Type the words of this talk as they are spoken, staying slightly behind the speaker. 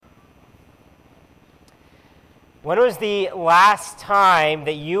When was the last time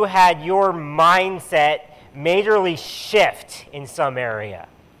that you had your mindset majorly shift in some area?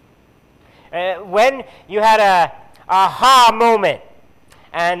 When you had a aha moment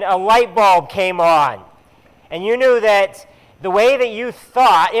and a light bulb came on and you knew that the way that you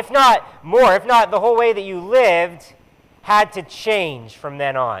thought, if not more, if not the whole way that you lived, had to change from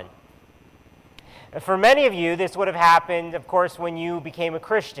then on. For many of you, this would have happened, of course, when you became a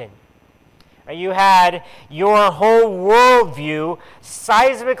Christian. You had your whole worldview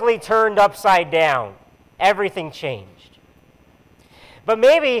seismically turned upside down. Everything changed. But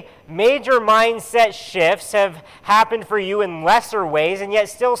maybe major mindset shifts have happened for you in lesser ways and yet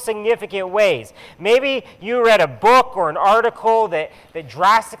still significant ways. Maybe you read a book or an article that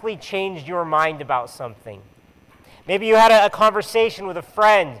drastically changed your mind about something. Maybe you had a conversation with a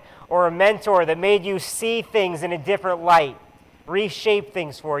friend or a mentor that made you see things in a different light, reshape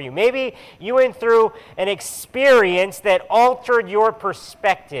things for you. Maybe you went through an experience that altered your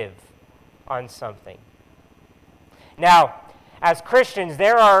perspective on something. Now, as Christians,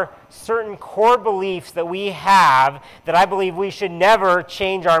 there are certain core beliefs that we have that I believe we should never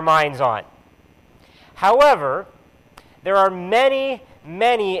change our minds on. However, there are many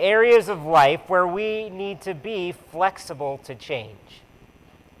areas of life where we need to be flexible to change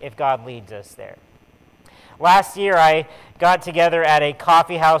if God leads us there. Last year, I got together at a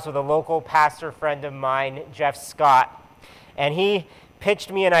coffee house with a local pastor friend of mine, Jeff Scott, and he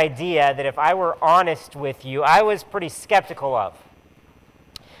pitched me an idea that if I were honest with you, I was pretty skeptical of.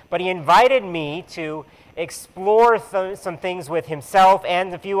 But he invited me to explore some things with himself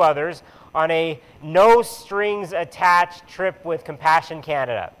and a few others on a no-strings-attached trip with Compassion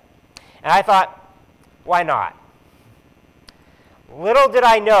Canada. And I thought, why not? Little did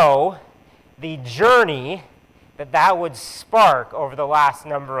I know the journey that would spark over the last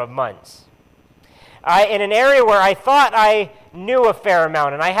number of months. In an area where I thought I knew a fair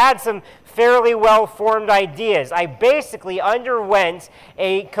amount, and I had some fairly well-formed ideas, I basically underwent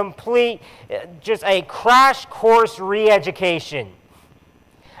a complete, just a crash course re-education,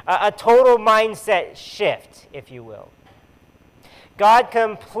 a total mindset shift, if you will. God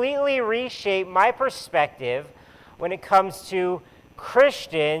completely reshaped my perspective when it comes to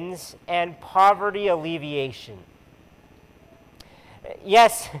Christians and poverty alleviation.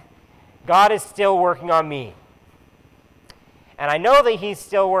 Yes, God is still working on me. And I know that He's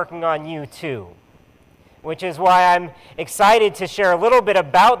still working on you too, which is why I'm excited to share a little bit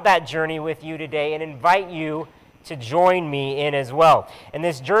about that journey with you today and invite you to join me in as well. And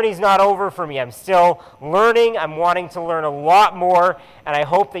this journey's not over for me. I'm still learning. I'm wanting to learn a lot more, and I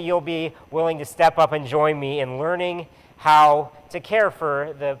hope that you'll be willing to step up and join me in learning how to care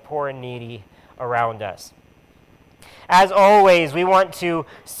for the poor and needy around us. As always, we want to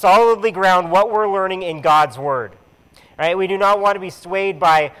solidly ground what we're learning in God's Word. Right? We do not want to be swayed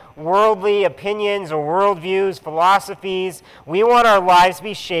by worldly opinions or worldviews, philosophies. We want our lives to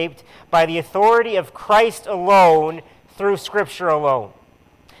be shaped by the authority of Christ alone through Scripture alone.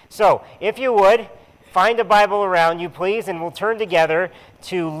 So, if you would, find a Bible around you, please, and we'll turn together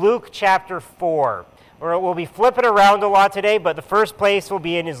to Luke chapter 4. Or we'll be flipping around a lot today, but the first place we'll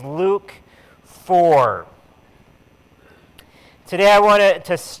be in is Luke 4. Today I want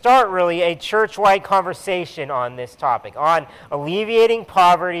to start really a church-wide conversation on this topic, on alleviating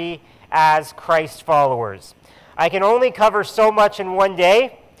poverty as Christ followers. I can only cover so much in one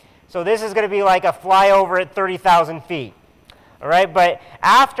day, so this is going to be like a flyover at 30,000 feet. All right, but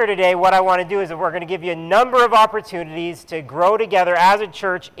after today, what I want to do is that we're going to give you a number of opportunities to grow together as a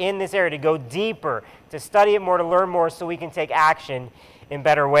church in this area, to go deeper, to study it more, to learn more, so we can take action in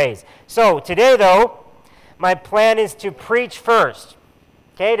better ways. So today, though, my plan is to preach first,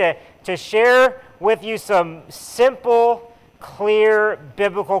 okay, to share with you some simple, clear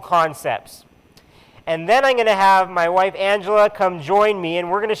biblical concepts. And then I'm going to have my wife Angela come join me, and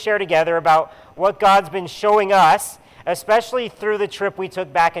we're going to share together about what God's been showing us, especially through the trip we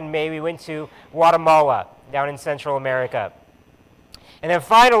took back in May. We went to Guatemala, down in Central America. And then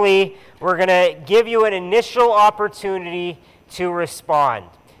finally, we're going to give you an initial opportunity to respond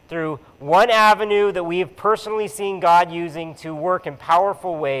through one avenue that we have personally seen God using to work in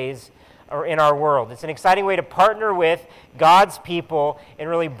powerful ways in our world. It's an exciting way to partner with God's people in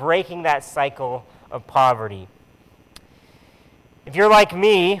really breaking that cycle of poverty. If you're like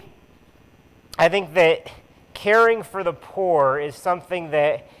me, I think that caring for the poor is something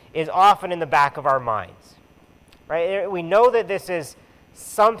that is often in the back of our minds. Right? We know that this is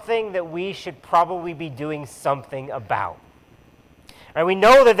something that we should probably be doing something about. Right, we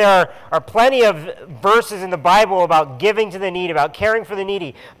know that there are plenty of verses in the Bible about giving to the needy, about caring for the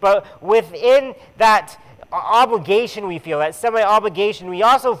needy, but within that obligation we feel, that semi-obligation, we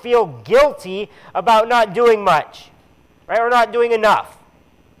also feel guilty about not doing much, right? Or not doing enough.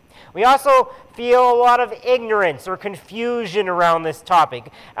 We also feel a lot of ignorance or confusion around this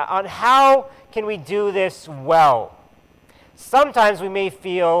topic on how can we do this well. Sometimes we may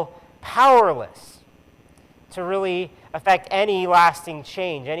feel powerless to really affect any lasting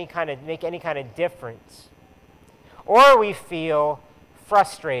change, make any kind of difference. Or we feel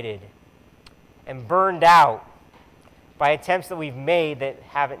frustrated and burned out by attempts that we've made that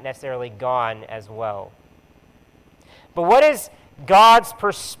haven't necessarily gone as well. But what is God's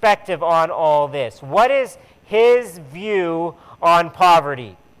perspective on all this? What is his view on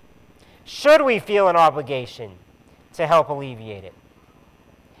poverty? Should we feel an obligation to help alleviate it?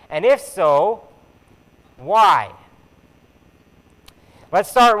 And if so, why? Let's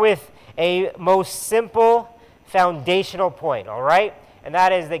start with a most simple foundational point, all right? And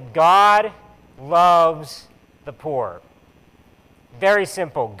that is that God loves the poor. Very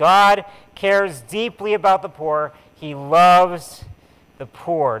simple. God cares deeply about the poor. He loves the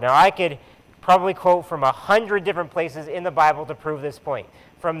poor. Now, I could probably quote from 100 different places in the Bible to prove this point.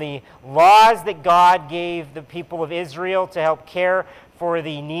 From the laws that God gave the people of Israel to help care for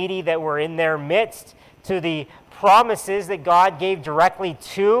the needy that were in their midst, to the promises that God gave directly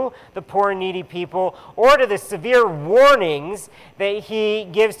to the poor and needy people, or to the severe warnings that he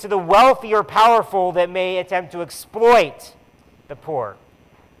gives to the wealthy or powerful that may attempt to exploit the poor.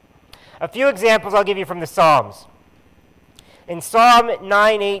 A few examples I'll give you from the Psalms. In Psalm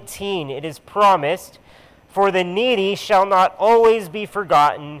 9:18, it is promised, "For the needy shall not always be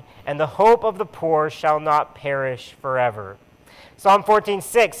forgotten, and the hope of the poor shall not perish forever." Psalm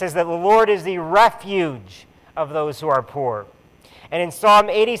 14:6 says that the Lord is the refuge of those who are poor. And in Psalm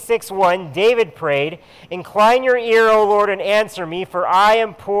 86:1, David prayed, "Incline your ear, O Lord, and answer me, for I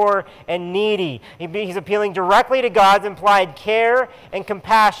am poor and needy." He's appealing directly to God's implied care and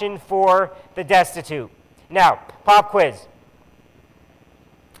compassion for the destitute. Now, pop quiz.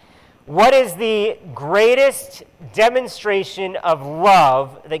 What is the greatest demonstration of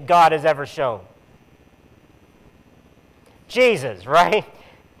love that God has ever shown? Jesus, right?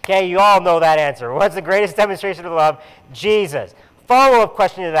 Okay, you all know that answer. What's the greatest demonstration of love? Jesus. Follow-up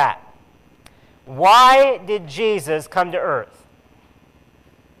question to that. Why did Jesus come to earth?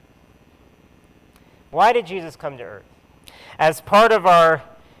 Why did Jesus come to earth? As part of our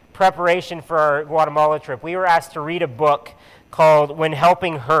preparation for our Guatemala trip, we were asked to read a book called When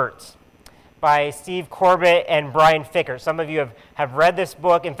Helping Hurts by Steve Corbett and Brian Ficker. Some of you have read this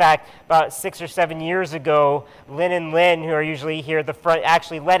book. In fact, about 6 or 7 years ago, Lynn and Lynn, who are usually here at the front,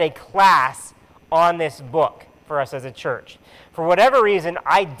 actually led a class on this book for us as a church. For whatever reason,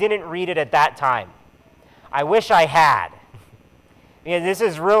 I didn't read it at that time. I wish I had. Because this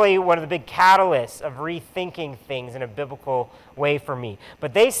is really one of the big catalysts of rethinking things in a biblical way for me.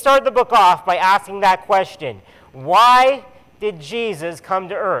 But they start the book off by asking that question: why did Jesus come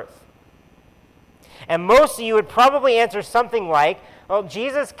to earth? And most of you would probably answer something like, well,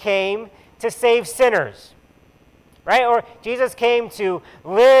 Jesus came to save sinners, right? Or Jesus came to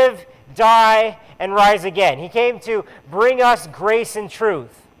live, die, and rise again. He came to bring us grace and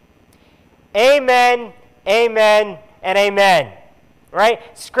truth. Amen, amen, and amen, right?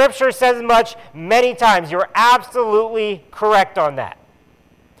 Scripture says as much many times. You're absolutely correct on that.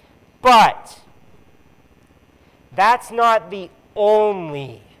 But that's not the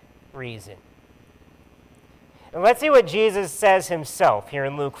only reason. And let's see what Jesus says himself here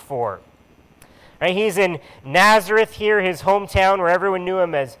in Luke 4. Right, he's in Nazareth here, his hometown, where everyone knew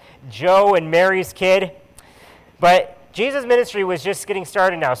him as Joe and Mary's kid. But Jesus' ministry was just getting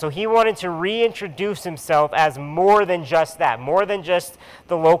started now, so he wanted to reintroduce himself as more than just that, more than just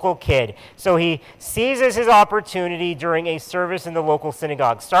the local kid. So he seizes his opportunity during a service in the local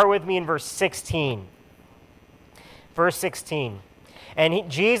synagogue. Start with me in verse 16. Verse 16. And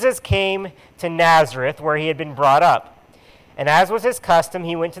Jesus came to Nazareth, where he had been brought up. And as was his custom,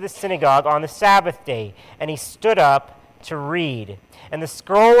 he went to the synagogue on the Sabbath day, and he stood up to read. And the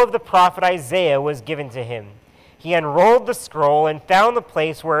scroll of the prophet Isaiah was given to him. He unrolled the scroll and found the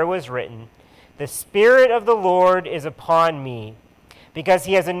place where it was written, "The Spirit of the Lord is upon me, because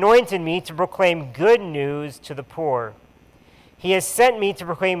he has anointed me to proclaim good news to the poor. He has sent me to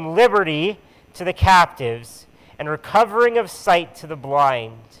proclaim liberty to the captives, and recovering of sight to the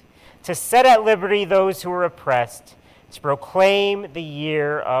blind, to set at liberty those who are oppressed, to proclaim the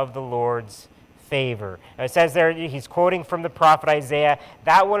year of the Lord's favor." Now it says there, he's quoting from the prophet Isaiah.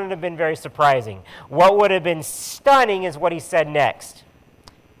 That wouldn't have been very surprising. What would have been stunning is what he said next.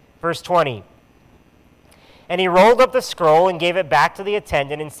 Verse 20. And he rolled up the scroll and gave it back to the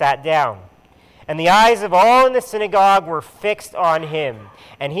attendant and sat down. And the eyes of all in the synagogue were fixed on him.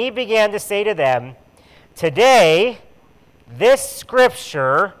 And he began to say to them, "Today, this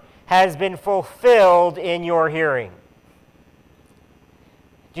scripture has been fulfilled in your hearing."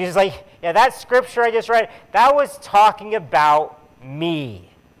 Jesus is like, yeah, that scripture I just read, that was talking about me.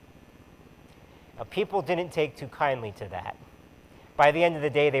 Now, people didn't take too kindly to that. By the end of the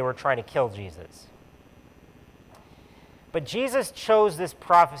day, they were trying to kill Jesus. But Jesus chose this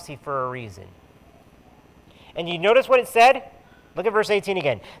prophecy for a reason. And you notice what it said? Look at verse 18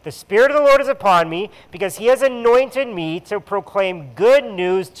 again. "The Spirit of the Lord is upon me, because he has anointed me to proclaim good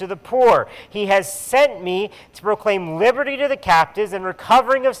news to the poor. He has sent me to proclaim liberty to the captives and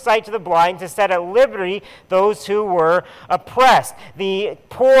recovering of sight to the blind, to set at liberty those who were oppressed." The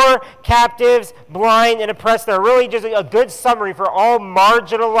poor, captives, blind, and oppressed are really just a good summary for all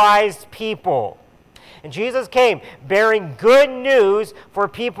marginalized people. And Jesus came bearing good news for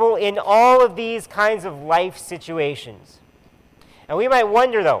people in all of these kinds of life situations. And we might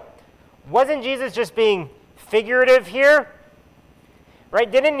wonder, though, wasn't Jesus just being figurative here?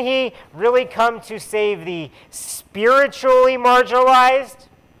 Right? Didn't he really come to save the spiritually marginalized?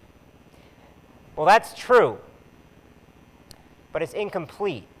 Well, that's true, but it's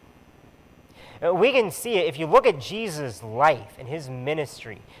incomplete. We can see it if you look at Jesus' life and his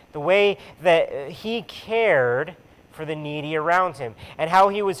ministry, the way that he cared for the needy around him, and how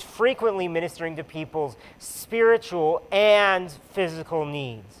he was frequently ministering to people's spiritual and physical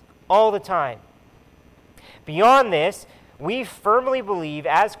needs all the time. Beyond this, we firmly believe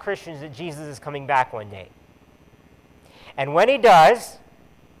as Christians that Jesus is coming back one day. And when he does,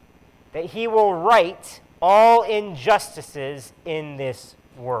 that he will right all injustices in this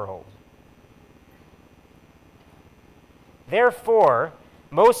world. Therefore,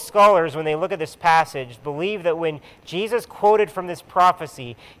 most scholars, when they look at this passage, believe that when Jesus quoted from this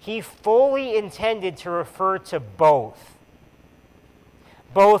prophecy, he fully intended to refer to both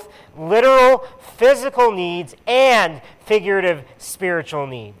literal physical needs and figurative spiritual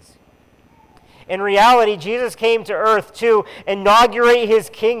needs. In reality, Jesus came to earth to inaugurate his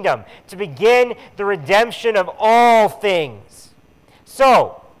kingdom, to begin the redemption of all things.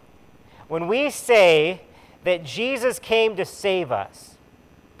 So, when we say that Jesus came to save us,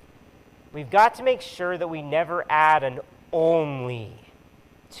 we've got to make sure that we never add an only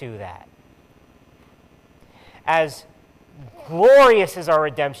to that. As glorious as our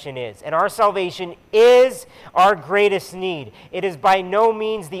redemption is, and our salvation is our greatest need, it is by no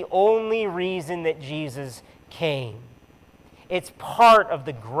means the only reason that Jesus came. It's part of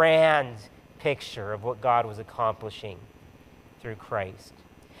the grand picture of what God was accomplishing through Christ.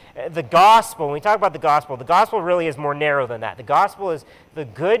 The gospel, when we talk about the gospel really is more narrow than that. The gospel is the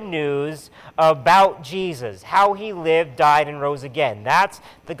good news about Jesus, how he lived, died, and rose again. That's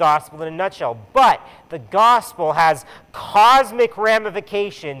the gospel in a nutshell. But the gospel has cosmic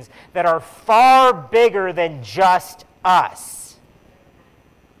ramifications that are far bigger than just us.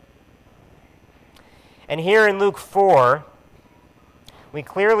 And here in Luke 4, we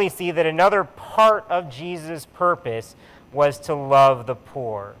clearly see that another part of Jesus' purpose was to love the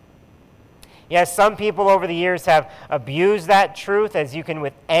poor. Yes, some people over the years have abused that truth, as you can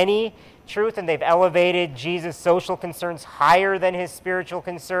with any truth, and they've elevated Jesus' social concerns higher than his spiritual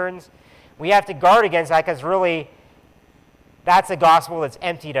concerns. We have to guard against that, because really, that's a gospel that's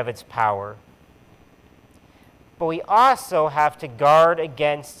emptied of its power. But we also have to guard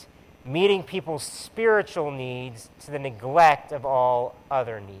against meeting people's spiritual needs to the neglect of all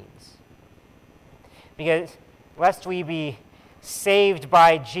other needs. Because lest we be saved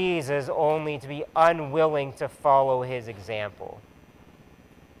by Jesus only to be unwilling to follow his example.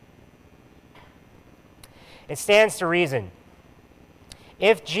 It stands to reason.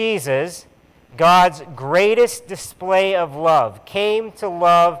 If Jesus, God's greatest display of love, came to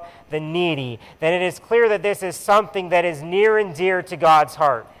love the needy, then it is clear that this is something that is near and dear to God's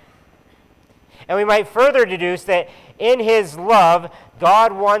heart. And we might further deduce that in his love,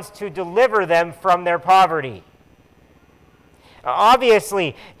 God wants to deliver them from their poverty.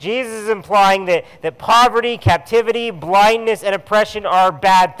 Obviously, Jesus is implying that poverty, captivity, blindness, and oppression are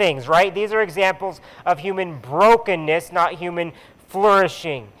bad things, right? These are examples of human brokenness, not human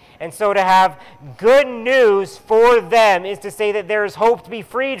flourishing. And so to have good news for them is to say that there is hope to be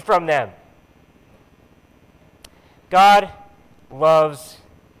freed from them. God loves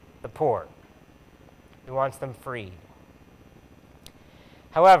the poor. He wants them freed.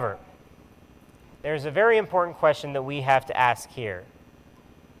 However, there's a very important question that we have to ask here.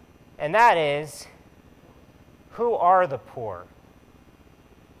 And that is, who are the poor?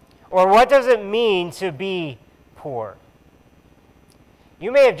 Or what does it mean to be poor?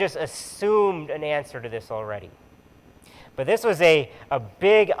 You may have just assumed an answer to this already. But this was a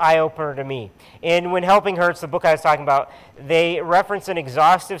big eye-opener to me. And when Helping Hurts, the book I was talking about, they reference an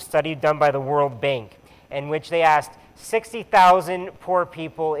exhaustive study done by the World Bank in which they asked 60,000 poor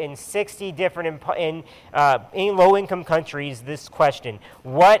people in 60 different in low-income countries this question: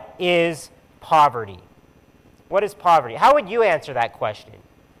 what is poverty? What is poverty? How would you answer that question?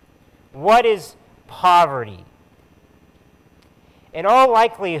 What is poverty? In all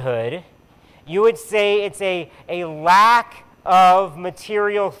likelihood, you would say it's a lack of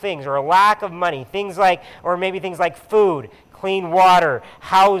material things, or a lack of money. Things like food, clean water,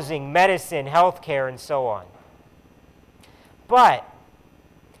 housing, medicine, healthcare, and so on. But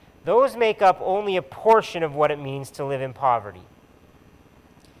those make up only a portion of what it means to live in poverty.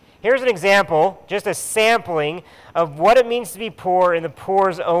 Here's an example, just a sampling of what it means to be poor in the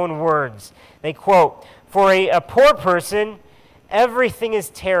poor's own words. They quote, "For a poor person, everything is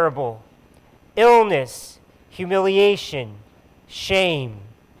terrible. Illness, humiliation, shame.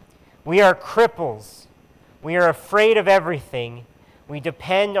 We are cripples. We are afraid of everything. We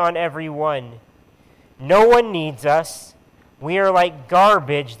depend on everyone. No one needs us. We are like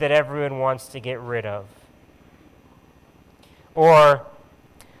garbage that everyone wants to get rid of." Or,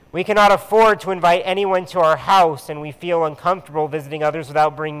 "We cannot afford to invite anyone to our house, and we feel uncomfortable visiting others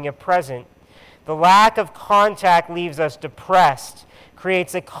without bringing a present. The lack of contact leaves us depressed,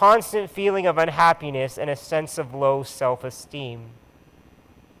 creates a constant feeling of unhappiness and a sense of low self-esteem."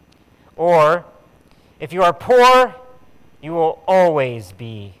 Or, "If you are poor, you will always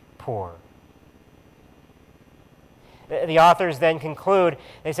be poor." The authors then conclude,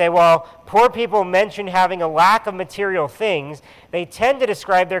 they say, while poor people mention having a lack of material things, they tend to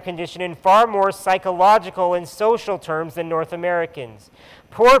describe their condition in far more psychological and social terms than North Americans.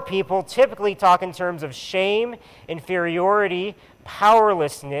 Poor people typically talk in terms of shame, inferiority,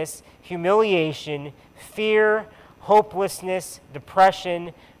 powerlessness, humiliation, fear, hopelessness,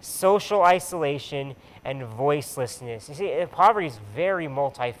 depression, social isolation, and voicelessness. You see, poverty is very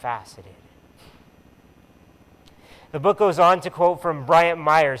multifaceted. The book goes on to quote from Bryant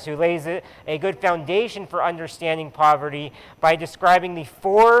Myers, who lays a good foundation for understanding poverty by describing the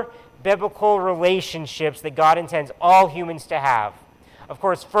 4 biblical relationships that God intends all humans to have. Of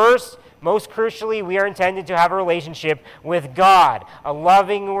course, first, most crucially, we are intended to have a relationship with God, a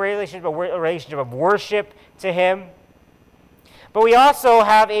loving relationship, a relationship of worship to Him. But we also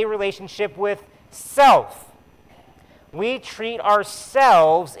have a relationship with self. We treat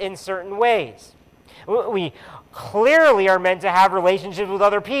ourselves in certain ways. We clearly are meant to have relationships with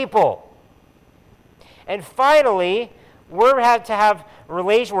other people. And finally, we're made to have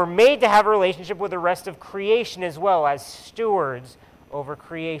a relationship with the rest of creation as well, as stewards over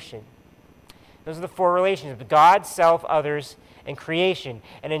creation. Those are the 4 relationships: God, self, others, and creation.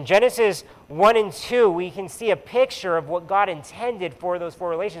 And in Genesis 1 and 2, we can see a picture of what God intended for those 4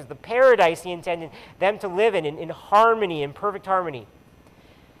 relations, the paradise He intended them to live in harmony, in perfect harmony.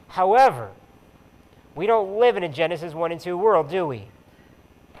 However, we don't live in a Genesis 1 and 2 world, do we?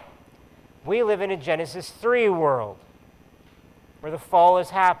 We live in a Genesis 3 world, where the fall has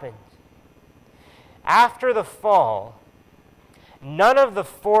happened. After the fall, none of the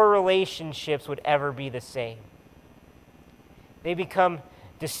 4 relationships would ever be the same. They become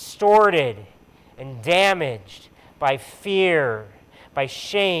distorted and damaged by fear, by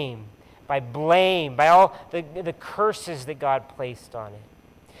shame, by blame, by all the curses that God placed on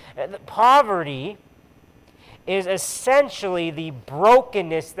it. Poverty is essentially the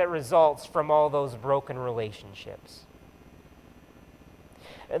brokenness that results from all those broken relationships.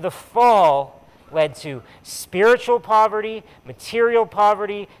 The fall led to spiritual poverty, material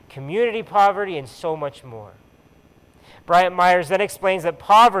poverty, community poverty, and so much more. Bryant Myers then explains that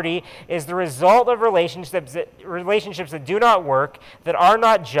poverty is the result of relationships that do not work, that are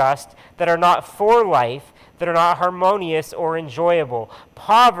not just, that are not for life, that are not harmonious or enjoyable.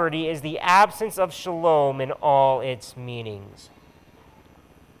 Poverty is the absence of shalom in all its meanings.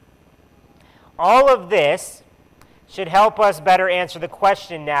 All of this should help us better answer the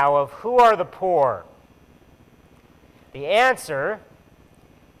question now of who are the poor? The answer,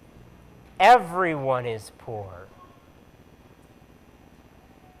 everyone is poor.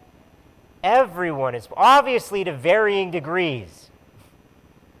 Everyone is, obviously to varying degrees,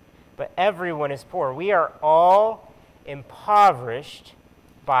 but everyone is poor. We are all impoverished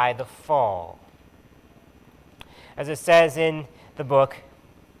by the fall. As it says in the book,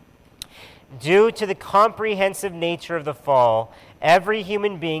 due to the comprehensive nature of the fall, every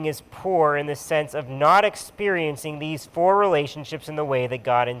human being is poor in the sense of not experiencing these 4 relationships in the way that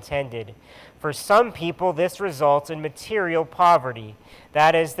God intended. For some people, this results in material poverty.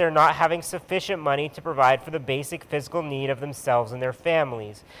 That is, they're not having sufficient money to provide for the basic physical need of themselves and their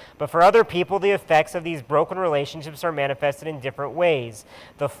families. But for other people, the effects of these broken relationships are manifested in different ways.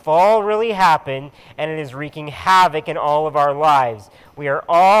 The fall really happened, and it is wreaking havoc in all of our lives. We are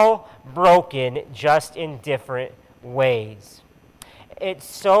all broken, just in different ways. It's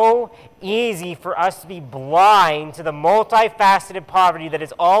so easy for us to be blind to the multifaceted poverty that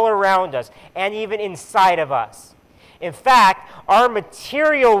is all around us and even inside of us. In fact, our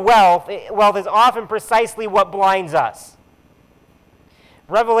material wealth is often precisely what blinds us.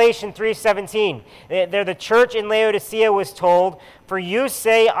 Revelation 3:17, there the church in Laodicea was told, "For you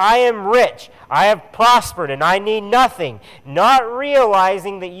say, I am rich, I have prospered, and I need nothing," not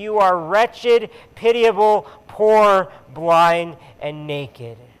realizing that you are wretched, pitiable, poor, blind, and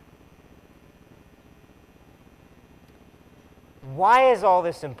naked. Why is all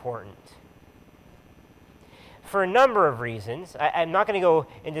this important? For a number of reasons. I'm not going to go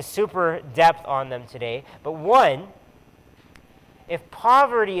into super depth on them today, but one, if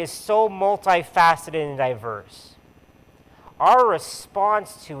poverty is so multifaceted and diverse, our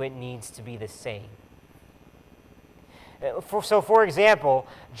response to it needs to be the same. For example,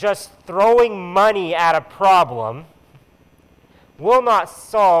 just throwing money at a problem will not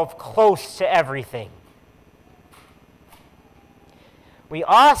solve close to everything. We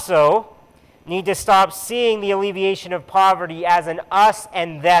also need to stop seeing the alleviation of poverty as an us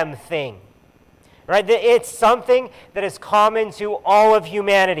and them thing. Right? It's something that is common to all of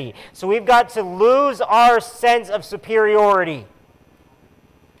humanity. So we've got to lose our sense of superiority.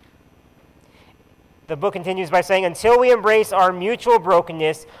 The book continues by saying, until we embrace our mutual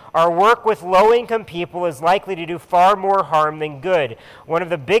brokenness, our work with low-income people is likely to do far more harm than good. One of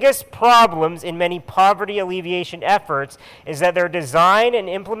the biggest problems in many poverty alleviation efforts is that their design and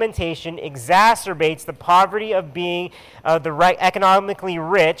implementation exacerbates the poverty of being economically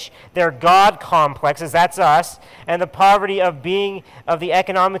rich, their God complexes, that's us, and the poverty of being of the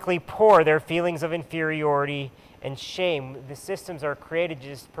economically poor, their feelings of inferiority and shame. The systems are created to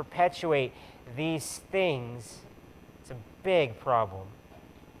just perpetuate these things. It's a big problem.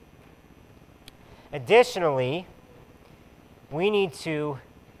 Additionally, we need to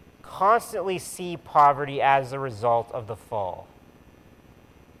constantly see poverty as a result of the fall.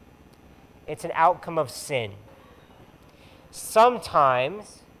 It's an outcome of sin.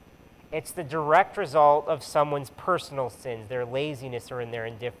 Sometimes it's the direct result of someone's personal sins, their laziness or in their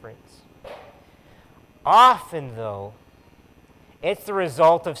indifference. Often, though, it's the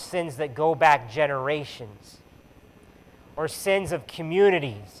result of sins that go back generations, or sins of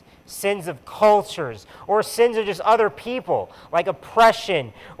communities, sins of cultures, or sins of just other people, like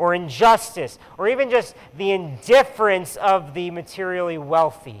oppression or injustice, or even just the indifference of the materially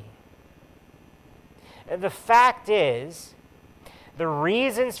wealthy. The fact is, the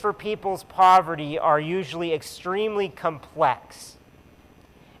reasons for people's poverty are usually extremely complex.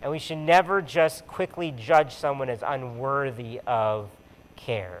 And we should never just quickly judge someone as unworthy of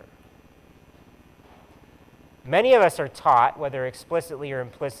care. Many of us are taught, whether explicitly or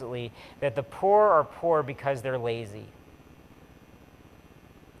implicitly, that the poor are poor because they're lazy.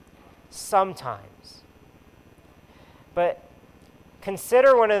 Sometimes. But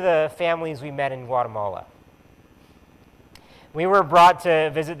consider one of the families we met in Guatemala. We were brought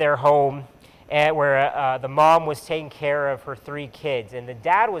to visit their home, where the mom was taking care of her 3 kids, and the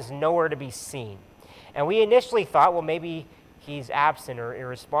dad was nowhere to be seen. And we initially thought, well, maybe he's absent or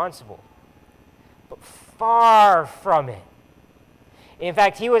irresponsible. But far from it. In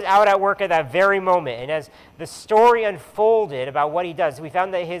fact, he was out at work at that very moment, and as the story unfolded about what he does, we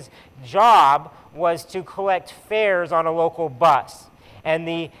found that his job was to collect fares on a local bus. And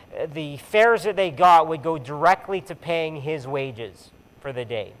the fares that they got would go directly to paying his wages for the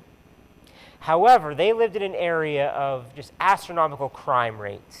day. However, they lived in an area of just astronomical crime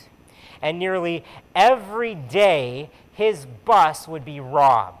rates. And nearly every day, his bus would be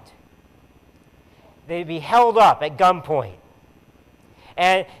robbed. They'd be held up at gunpoint.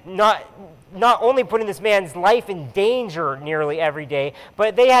 And not only putting this man's life in danger nearly every day,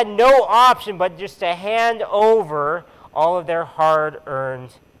 but they had no option but just to hand over all of their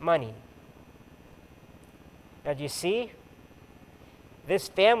hard-earned money. Now, do you see? This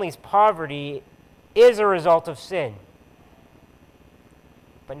family's poverty is a result of sin,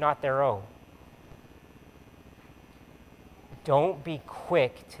 but not their own. Don't be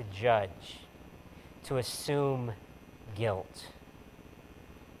quick to judge, to assume guilt.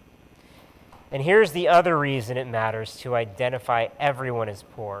 And here's the other reason it matters to identify everyone as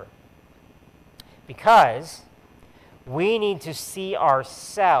poor. Because we need to see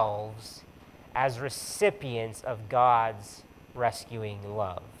ourselves as recipients of God's rescuing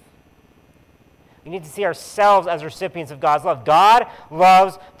love. We need to see ourselves as recipients of God's love. God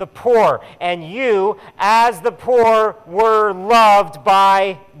loves the poor, and you, as the poor, were loved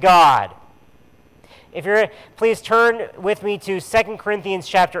by God. If you're, please turn with me to 2 Corinthians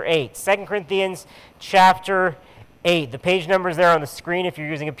chapter 8. 2 Corinthians chapter 8. The page number is there on the screen if you're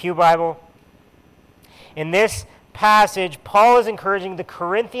using a Pew Bible. In this passage, Paul is encouraging the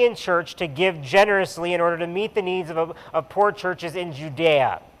Corinthian church to give generously in order to meet the needs of poor churches in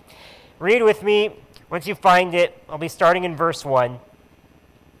Judea. Read with me. Once you find it, I'll be starting in verse 1.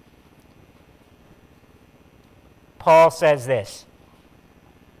 Paul says this.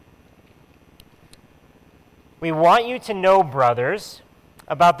 We want you to know, brothers,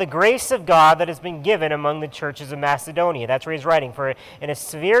 about the grace of God that has been given among the churches of Macedonia. That's where he's writing. For in a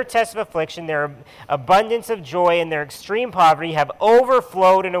severe test of affliction, their abundance of joy and their extreme poverty have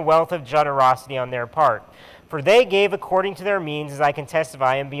overflowed in a wealth of generosity on their part. For they gave according to their means, as I can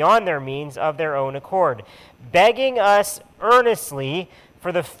testify, and beyond their means of their own accord, begging us earnestly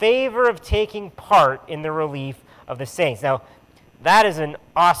for the favor of taking part in the relief of the saints. Now, that is an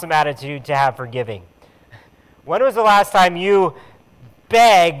awesome attitude to have for giving. When was the last time you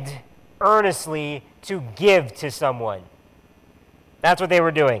begged earnestly to give to someone? That's what they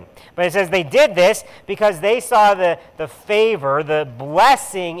were doing. But it says they did this because they saw the favor, the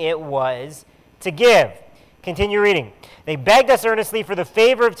blessing it was to give. Continue reading. They begged us earnestly for the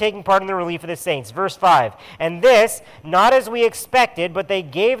favor of taking part in the relief of the saints. Verse 5. And this, not as we expected, but they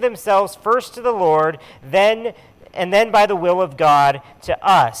gave themselves first to the Lord, and then by the will of God to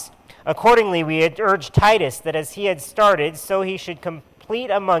us. Accordingly, we had urged Titus that as he had started, so he should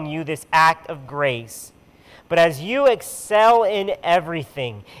complete among you this act of grace. But as you excel in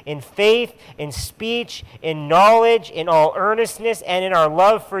everything, in faith, in speech, in knowledge, in all earnestness, and in our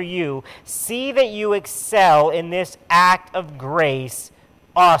love for you, see that you excel in this act of grace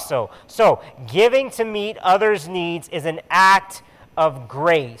also. So, giving to meet others' needs is an act of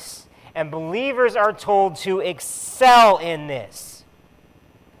grace. And believers are told to excel in this.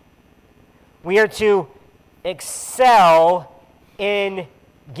 We are to excel in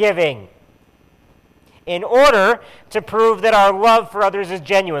giving, in order to prove that our love for others is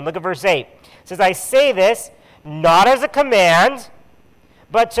genuine. Look at verse 8. It says, I say this not as a command,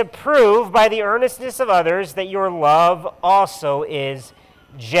 but to prove by the earnestness of others that your love also is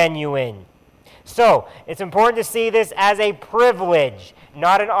genuine. So, it's important to see this as a privilege,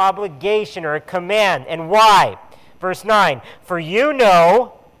 not an obligation or a command. And why? Verse 9, for you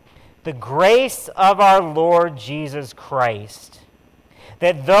know the grace of our Lord Jesus Christ,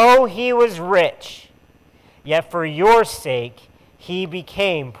 that though he was rich, yet for your sake he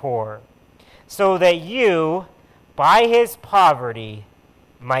became poor, so that you, by his poverty,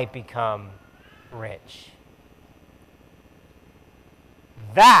 might become rich.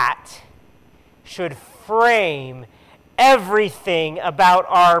 That should frame everything about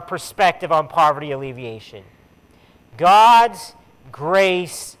our perspective on poverty alleviation. God's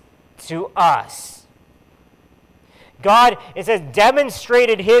grace to us. God, it says,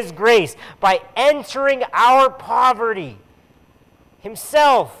 demonstrated his grace by entering our poverty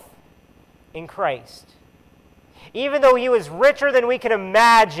himself in Christ. Even though he was richer than we can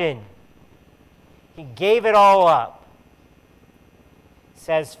imagine, he gave it all up. It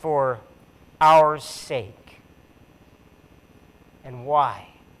says, for our sake. And why?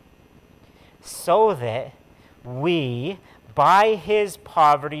 So that we, by his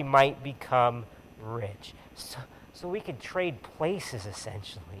poverty, might become rich. So we could trade places,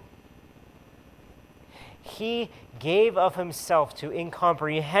 essentially. He gave of himself to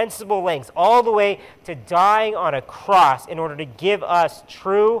incomprehensible lengths, all the way to dying on a cross in order to give us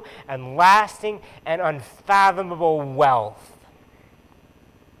true and lasting and unfathomable wealth.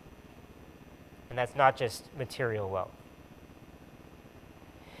 And that's not just material wealth.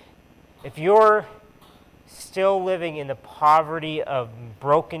 If you're still living in the poverty of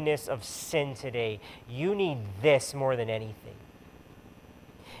brokenness of sin today, you need this more than anything.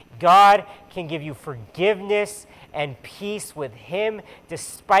 God can give you forgiveness and peace with him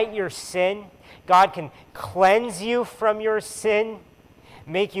despite your sin. God can cleanse you from your sin,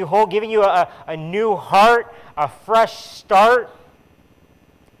 make you whole, giving you a new heart, a fresh start.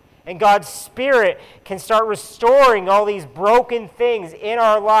 And God's Spirit can start restoring all these broken things in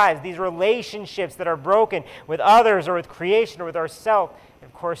our lives, these relationships that are broken with others or with creation or with ourselves, and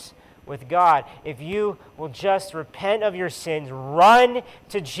of course with God. If you will just repent of your sins, run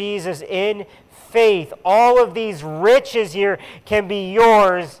to Jesus in faith, all of these riches here can be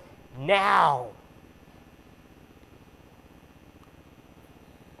yours now.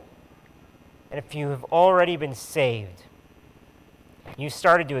 And if you have already been saved, you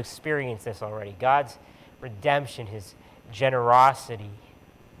started to experience this already. God's redemption, his generosity.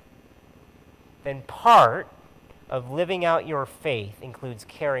 Then part of living out your faith includes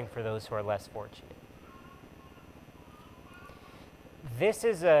caring for those who are less fortunate. This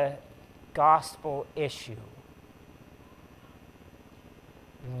is a gospel issue.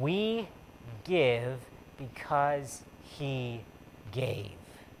 We give because he gave.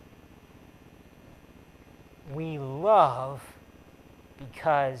 We love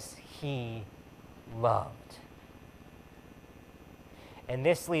because he loved. And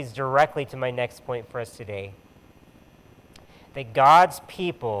this leads directly to my next point for us today. That God's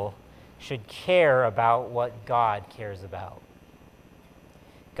people should care about what God cares about.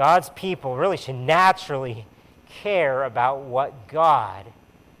 God's people really should naturally care about what God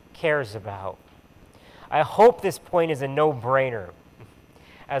cares about. I hope this point is a no-brainer.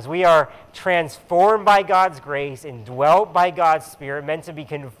 As we are transformed by God's grace and dwelt by God's Spirit, meant to be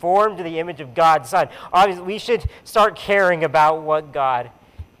conformed to the image of God's Son, obviously we should start caring about what God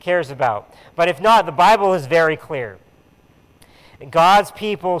cares about. But if not, the Bible is very clear. God's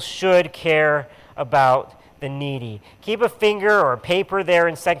people should care about the needy. Keep a finger or a paper there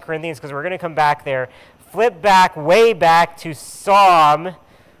in 2 Corinthians because we're going to come back there. Flip back, way back to Psalm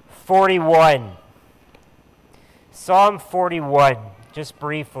 41. Psalm 41. Just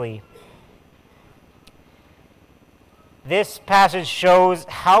briefly. This passage shows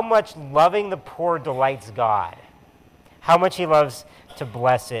how much loving the poor delights God, how much he loves to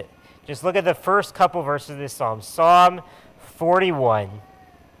bless it. Just look at the first couple verses of this psalm. Psalm 41.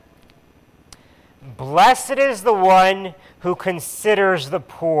 Blessed is the one who considers the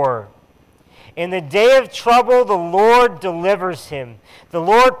poor. In the day of trouble, the Lord delivers him. The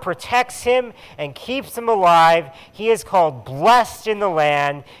Lord protects him and keeps him alive. He is called blessed in the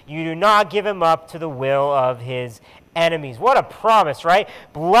land. You do not give him up to the will of his enemies. What a promise, right?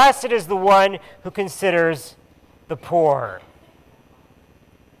 Blessed is the one who considers the poor.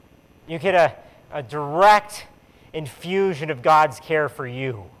 You get a direct infusion of God's care for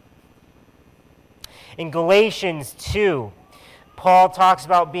you. In Galatians 2, Paul talks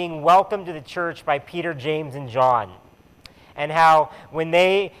about being welcomed to the church by Peter, James, and John. And how when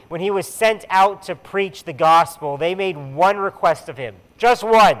he was sent out to preach the gospel, they made one request of him. Just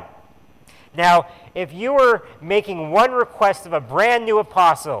one. Now, if you were making one request of a brand new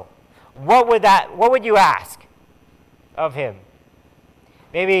apostle, what would you ask of him?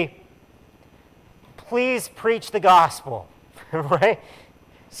 Maybe, please preach the gospel, right?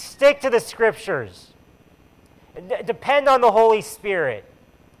 Stick to the scriptures. Depend on the Holy Spirit.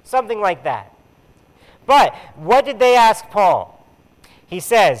 Something like that. But what did they ask Paul? He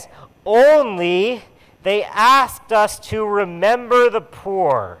says, only they asked us to remember the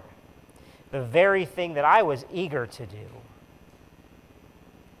poor, the very thing that I was eager to do.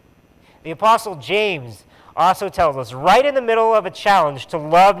 The Apostle James also tells us, right in the middle of a challenge to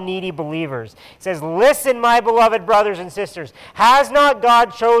love needy believers, he says, listen, my beloved brothers and sisters, has not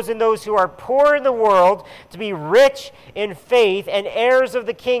God chosen those who are poor in the world to be rich in faith and heirs of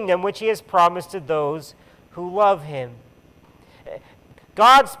the kingdom which he has promised to those who love him?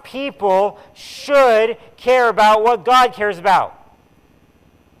 God's people should care about what God cares about.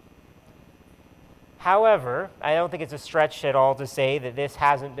 However, I don't think it's a stretch at all to say that this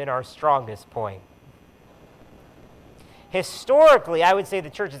hasn't been our strongest point. Historically, I would say the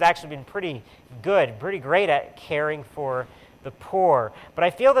church has actually been pretty good, pretty great at caring for the poor. But I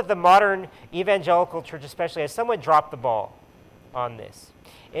feel that the modern evangelical church especially has somewhat dropped the ball on this.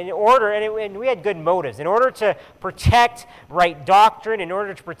 And we had good motives. In order to protect right doctrine, in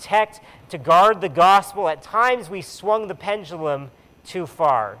order to guard the gospel, at times we swung the pendulum too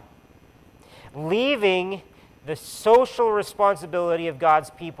far, leaving the social responsibility of God's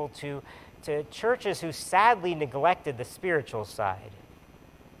people to churches who sadly neglected the spiritual side,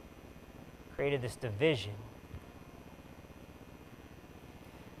 created this division.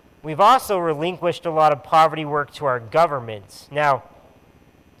 We've also relinquished a lot of poverty work to our governments. Now,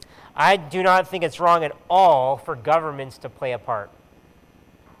 I do not think it's wrong at all for governments to play a part.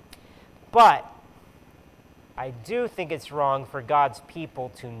 But I do think it's wrong for God's people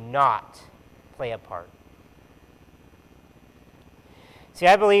to not play a part. See,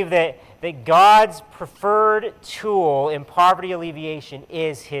 I believe that that God's preferred tool in poverty alleviation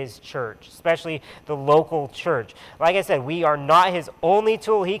is his church, especially the local church. Like I said, we are not his only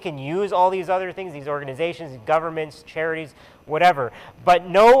tool. He can use all these other things, these organizations, governments, charities, whatever. But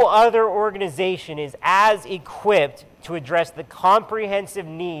no other organization is as equipped to address the comprehensive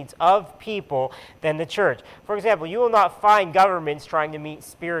needs of people than the church. For example, you will not find governments trying to meet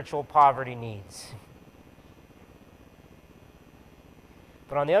spiritual poverty needs.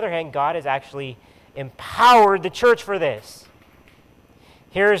 But on the other hand, God has actually empowered the church for this.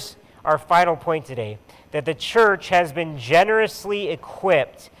 Here's our final point today, that the church has been generously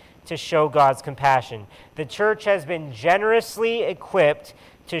equipped to show God's compassion. The church has been generously equipped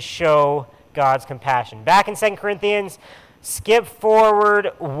to show God's compassion. Back in 2 Corinthians, skip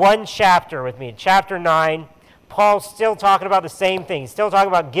forward one chapter with me, chapter 9. Paul's still talking about the same thing. He's still talking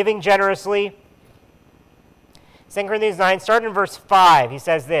about giving generously. 2 Corinthians 9, starting in verse 5, he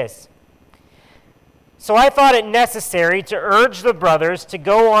says this: "So I thought it necessary to urge the brothers to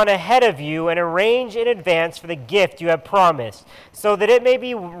go on ahead of you and arrange in advance for the gift you have promised, so that it may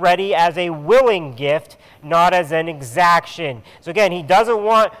be ready as a willing gift, not as an exaction." So again, he doesn't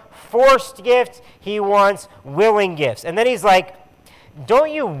want forced gifts, he wants willing gifts. And then he's like,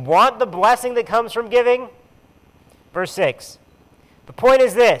 don't you want the blessing that comes from giving? Verse 6, "The point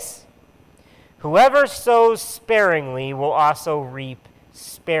is this: whoever sows sparingly will also reap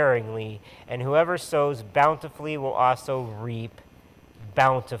sparingly, and whoever sows bountifully will also reap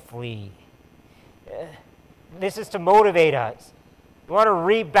bountifully." This is to motivate us. You want to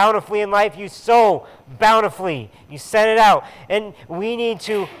reap bountifully in life, you sow bountifully. You send it out. And we need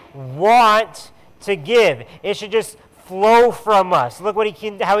to want to give. It should just flow from us. Look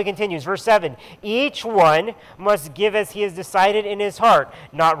how he continues. Verse 7, "Each one must give as he has decided in his heart,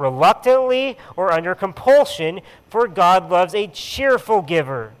 not reluctantly or under compulsion, for God loves a cheerful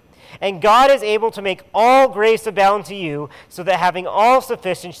giver. And God is able to make all grace abound to you, so that having all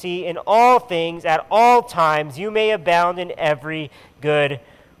sufficiency in all things at all times, you may abound in every good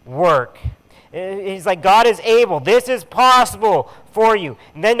work." He's like, God is able. This is possible for you.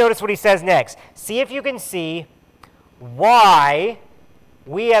 And then notice what he says next. See if you can see why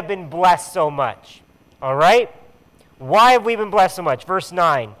we have been blessed so much. All right? Why have we been blessed so much? Verse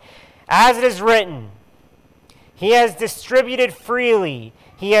 9. "As it is written, he has distributed freely,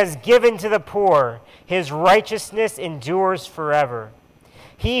 he has given to the poor, his righteousness endures forever.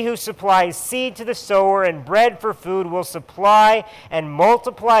 He who supplies seed to the sower and bread for food will supply and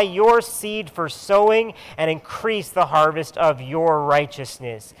multiply your seed for sowing and increase the harvest of your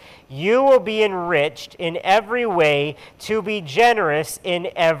righteousness. You will be enriched in every way to be generous in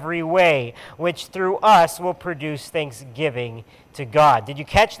every way, which through us will produce thanksgiving to God." Did you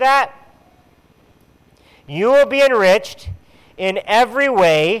catch that? You will be enriched in every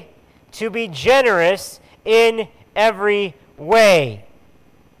way to be generous in every way,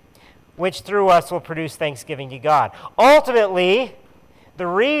 which through us will produce thanksgiving to God. Ultimately, the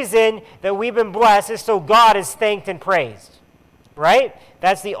reason that we've been blessed is so God is thanked and praised, right?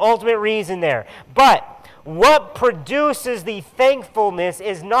 That's the ultimate reason there. But what produces the thankfulness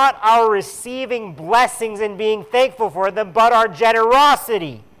is not our receiving blessings and being thankful for them, but our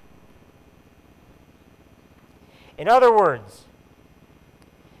generosity. In other words,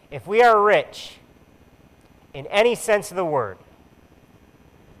 if we are rich, in any sense of the word,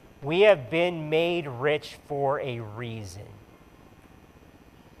 we have been made rich for a reason.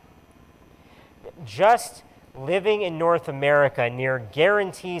 Just living in North America near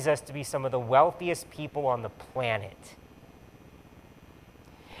guarantees us to be some of the wealthiest people on the planet.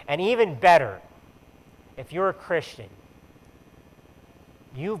 And even better, if you're a Christian,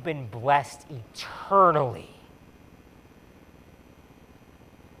 you've been blessed eternally.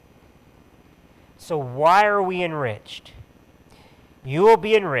 So why are we enriched? You will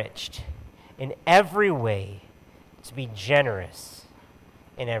be enriched in every way to be generous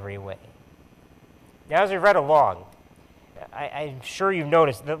in every way. Now, as we read along, I'm sure you've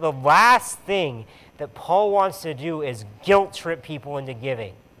noticed that the last thing that Paul wants to do is guilt trip people into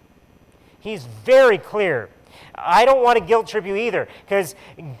giving. He's very clear. I don't want to guilt trip you either, because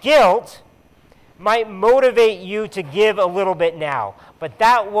guilt might motivate you to give a little bit now, but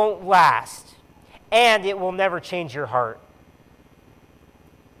that won't last, and it will never change your heart.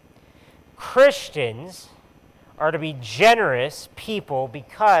 Christians are to be generous people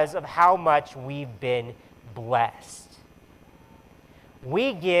because of how much we've been blessed.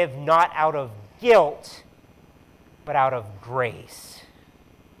 We give not out of guilt, but out of grace.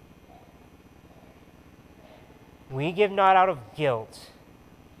 We give not out of guilt,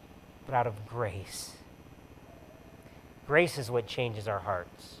 but out of grace. Grace is what changes our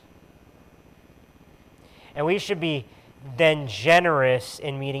hearts. And we should be then generous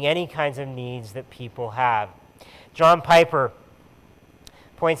in meeting any kinds of needs that people have. John Piper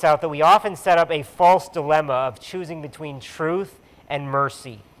points out that we often set up a false dilemma of choosing between truth and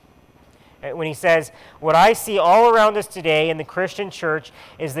mercy. When he says, what I see all around us today in the Christian church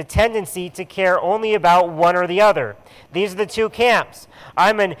is the tendency to care only about one or the other. These are the two camps.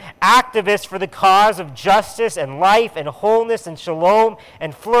 I'm an activist for the cause of justice and life and wholeness and shalom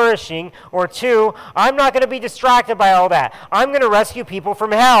and flourishing. Or two, I'm not going to be distracted by all that. I'm going to rescue people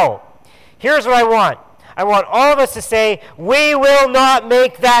from hell. Here's what I want. I want all of us to say, we will not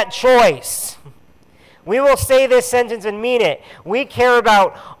make that choice. We will say this sentence and mean it. We care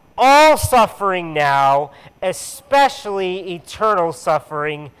about all suffering now, especially eternal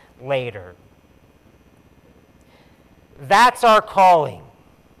suffering later. That's our calling.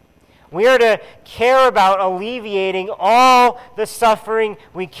 We are to care about alleviating all the suffering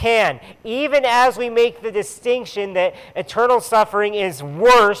we can, even as we make the distinction that eternal suffering is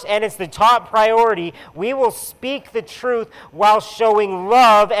worse and it's the top priority. We will speak the truth while showing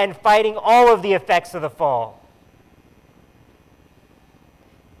love and fighting all of the effects of the fall.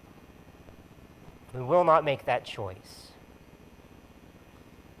 We will not make that choice.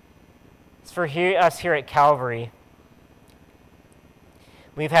 It's for us here at Calvary.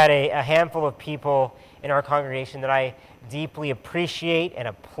 We've had a handful of people in our congregation that I deeply appreciate and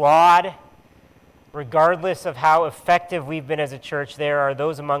applaud. Regardless of how effective we've been as a church, there are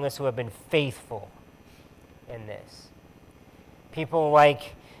those among us who have been faithful in this. People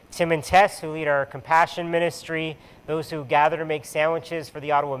like Tim and Tess, who lead our compassion ministry, those who gather to make sandwiches for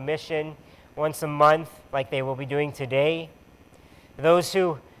the Ottawa Mission once a month, like they will be doing today. Those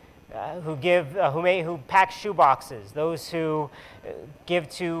who pack shoe boxes, those who give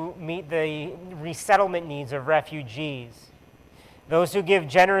to meet the resettlement needs of refugees, those who give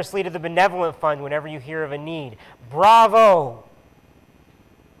generously to the benevolent fund whenever you hear of a need. Bravo!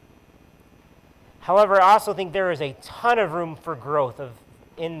 However, I also think there is a ton of room for growth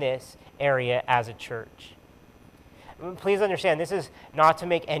in this area as a church. Please understand, this is not to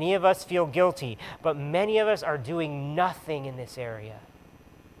make any of us feel guilty, but many of us are doing nothing in this area.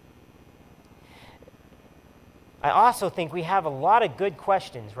 I also think we have a lot of good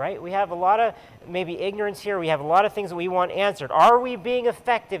questions, right? We have a lot of maybe ignorance here. We have a lot of things that we want answered. Are we being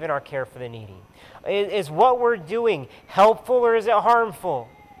effective in our care for the needy? Is what we're doing helpful or is it harmful?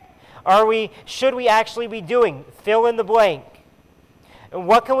 Should we actually be doing? Fill in the blank. And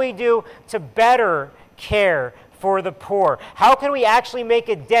what can we do to better care for the poor? How can we actually make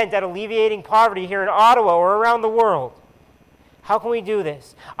a dent at alleviating poverty here in Ottawa or around the world? How can we do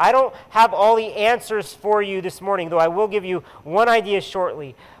this? I don't have all the answers for you this morning, though I will give you one idea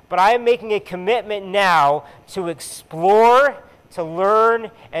shortly. But I am making a commitment now to explore, to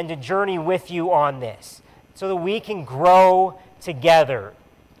learn, and to journey with you on this so that we can grow together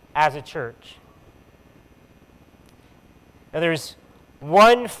as a church. Now, there's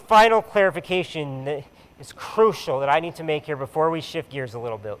one final clarification that is crucial that I need to make here before we shift gears a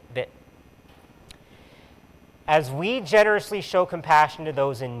little bit. As we generously show compassion to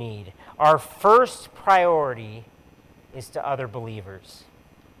those in need, our first priority is to other believers.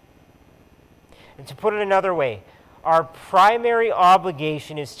 And to put it another way, our primary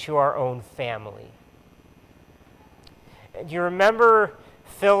obligation is to our own family. Do you remember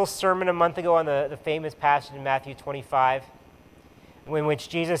Phil's sermon a month ago on the famous passage in Matthew 25, in which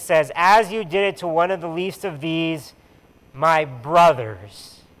Jesus says, "As you did it to one of the least of these, my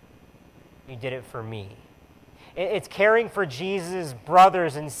brothers, you did it for me." It's caring for Jesus'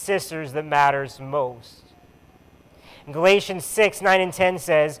 brothers and sisters that matters most. Galatians 6, 9, and 10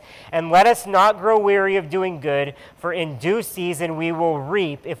 says, "And let us not grow weary of doing good, for in due season we will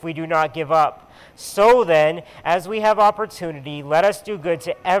reap if we do not give up. So then, as we have opportunity, let us do good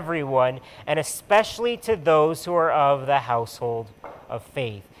to everyone, and especially to those who are of the household of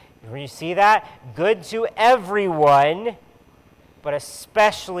faith." When you see that? Good to everyone, but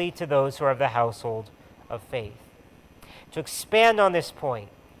especially to those who are of the household of faith. To expand on this point,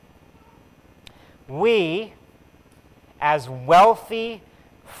 we, as wealthy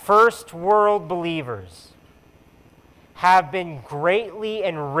first world believers, have been greatly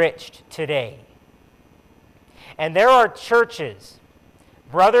enriched today. And there are churches,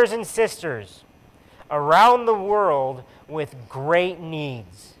 brothers and sisters, around the world with great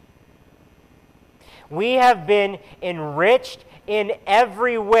needs. We have been enriched in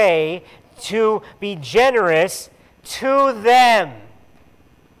every way to be generous to them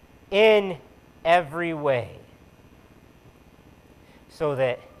in every way, so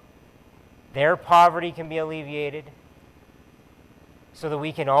that their poverty can be alleviated, so that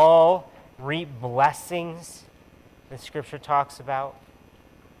we can all reap blessings that Scripture talks about.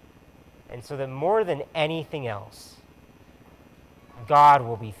 And so that more than anything else, God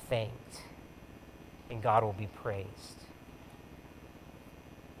will be thanked and God will be praised.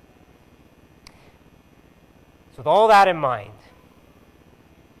 So with all that in mind,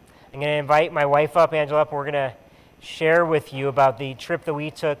 I'm going to invite my wife up, Angela, up. We're going to share with you about the trip that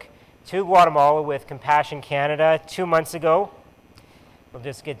we took to Guatemala with Compassion Canada 2 months ago. We'll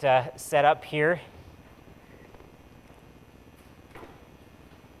just get set up here.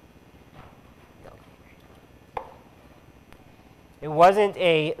 It wasn't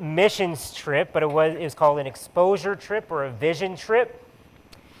a missions trip, but it was called an exposure trip or a vision trip.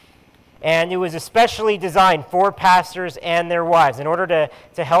 And it was especially designed for pastors and their wives in order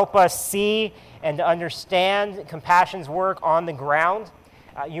to help us see and to understand Compassion's work on the ground.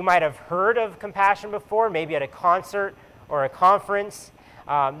 You might have heard of Compassion before, maybe at a concert or a conference.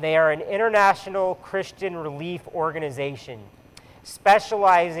 They are an international Christian relief organization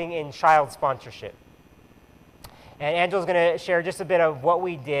specializing in child sponsorship. And Angela's going to share just a bit of what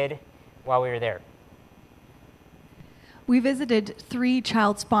we did while we were there. We visited 3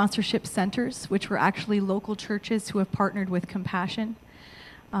 child sponsorship centers, which were actually local churches who have partnered with Compassion.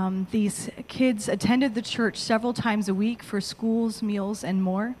 These kids attended the church several times a week for schools, meals, and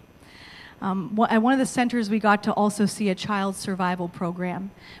more. At one of the centers, we got to also see a child survival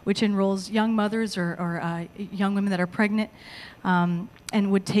program, which enrolls young mothers or young women that are pregnant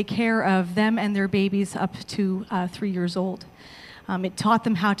and would take care of them and their babies up to 3 years old. It taught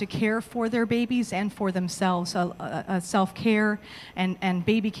them how to care for their babies and for themselves, self-care and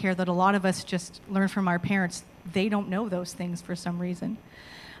baby care that a lot of us just learn from our parents. They don't know those things for some reason.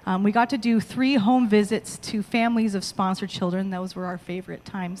 We got to do 3 home visits to families of sponsored children. Those were our favorite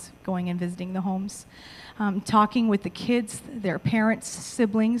times, going and visiting the homes. Talking with the kids, their parents,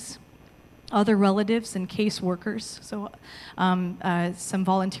 siblings, other relatives, and caseworkers, so some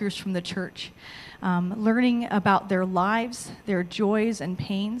volunteers from the church. Learning about their lives, their joys and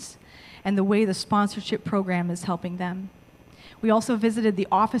pains, and the way the sponsorship program is helping them. We also visited the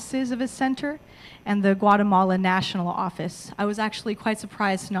offices of a center and the Guatemala National Office. I was actually quite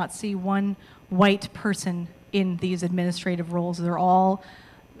surprised to not see one white person in these administrative roles. They're all,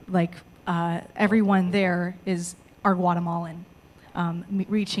 everyone there are Guatemalan,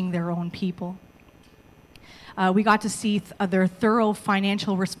 reaching their own people. We got to see their thorough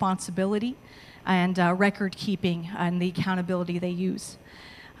financial responsibility and record keeping and the accountability they use.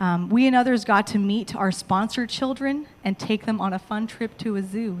 We and others got to meet our sponsored children and take them on a fun trip to a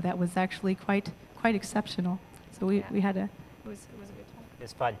zoo that was actually quite exceptional. So it was a good time. It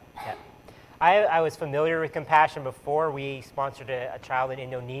was fun, yeah. I was familiar with Compassion before. We sponsored a child in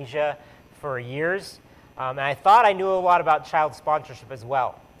Indonesia for years, and I thought I knew a lot about child sponsorship as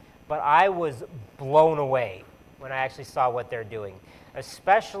well. But I was blown away when I actually saw what they're doing,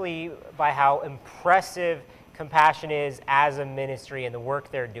 especially by how impressive Compassion is as a ministry and the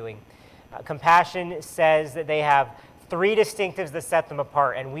work they're doing. Compassion says that they have 3 distinctives that set them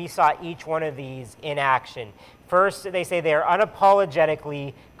apart, and we saw each one of these in action. First, they say they are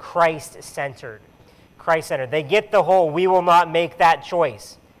unapologetically Christ-centered. Christ-centered. They get the whole, we will not make that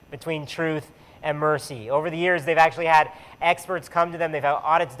choice between truth and mercy. Over the years, they've actually had experts come to them, they've had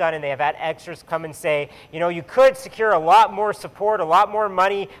audits done, and they have had experts come and say, you could secure a lot more support, a lot more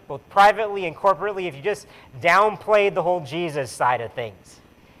money, both privately and corporately, if you just downplayed the whole Jesus side of things.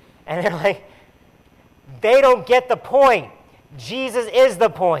 And they're like, they don't get the point. Jesus is the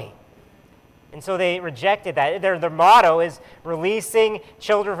point. And so they rejected that. Their motto is releasing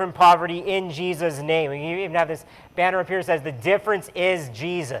children from poverty in Jesus' name. And you even have this banner up here that says, the difference is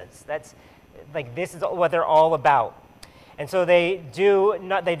Jesus. This is what they're all about. And so they do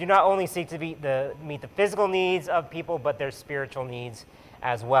not only seek to meet the physical needs of people, but their spiritual needs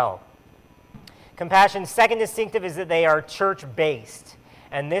as well. Compassion's second distinctive is that they are church-based.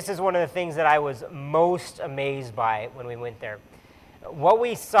 And this is one of the things that I was most amazed by when we went there. What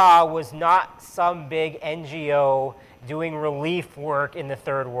we saw was not some big NGO doing relief work in the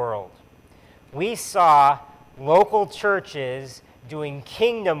third world. We saw local churches doing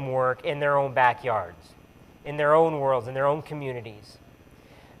kingdom work in their own backyards, in their own worlds, in their own communities.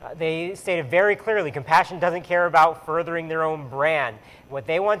 They stated very clearly, Compassion doesn't care about furthering their own brand. What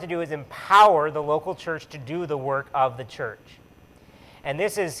they want to do is empower the local church to do the work of the church. And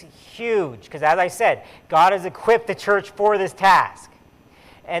this is huge, because as I said, God has equipped the church for this task.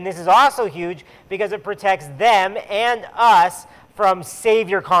 And this is also huge because it protects them and us from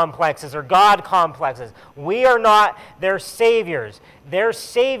savior complexes or God complexes. We are not their saviors. Their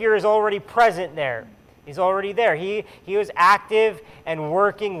savior is already present there. He's already there. He was active and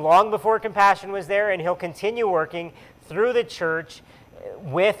working long before Compassion was there, and he'll continue working through the church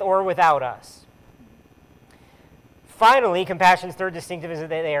with or without us. Finally, Compassion's third distinctive is that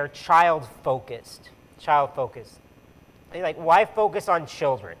they are child-focused. Child-focused. Why focus on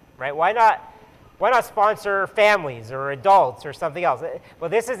children, right? Why not sponsor families or adults or something else? Well,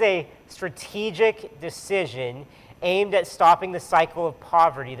 this is a strategic decision aimed at stopping the cycle of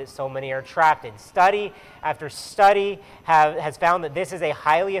poverty that so many are trapped in. Study after study has found that this is a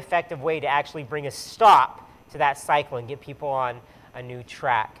highly effective way to actually bring a stop to that cycle and get people on a new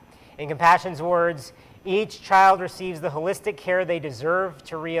track. In Compassion's words, each child receives the holistic care they deserve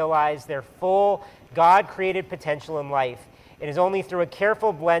to realize their full God-created potential in life. It is only through a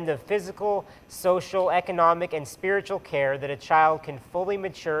careful blend of physical, social, economic, and spiritual care that a child can fully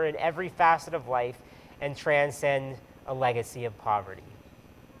mature in every facet of life and transcend a legacy of poverty.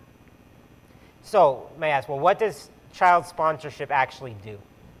 So, you may ask, well, what does child sponsorship actually do?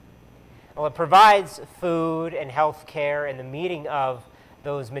 Well, it provides food and health care and the meeting of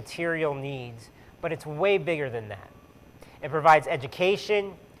those material needs, but it's way bigger than that. It provides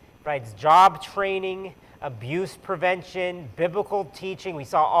education, provides job training, abuse prevention, biblical teaching. We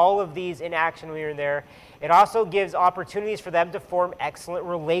saw all of these in action when we were there. It also gives opportunities for them to form excellent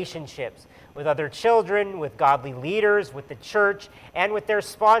relationships with other children, with godly leaders, with the church, and with their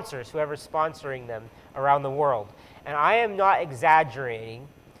sponsors, whoever's sponsoring them around the world. And I am not exaggerating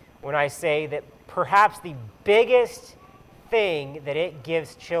when I say that perhaps the biggest thing that it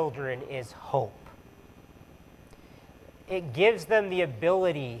gives children is hope. It gives them the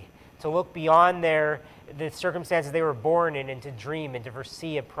ability to look beyond the circumstances they were born in and to dream and to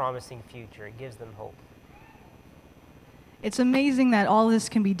foresee a promising future. It gives them hope. It's amazing that all this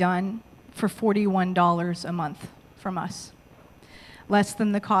can be done for $41 a month from us, less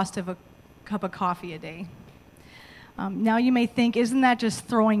than the cost of a cup of coffee a day. Now you may think, isn't that just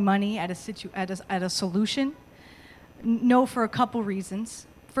throwing money at a solution? No, for a couple reasons.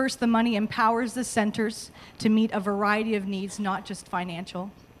 First, the money empowers the centers to meet a variety of needs, not just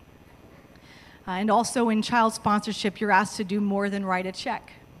financial. And also in child sponsorship, you're asked to do more than write a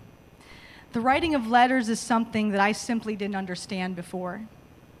check. The writing of letters is something that I simply didn't understand before.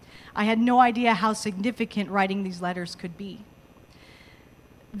 I had no idea how significant writing these letters could be.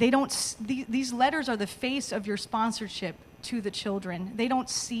 These letters are the face of your sponsorship to the children. They don't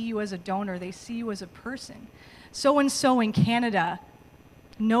see you as a donor, they see you as a person. So-and-so in Canada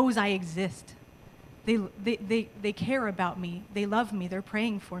knows I exist. They care about me, they love me, they're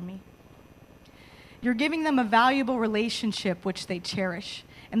praying for me. You're giving them a valuable relationship which they cherish.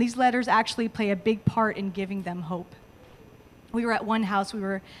 And these letters actually play a big part in giving them hope. We were at one house,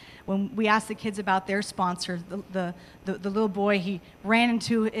 when we asked the kids about their sponsor, the little boy, he ran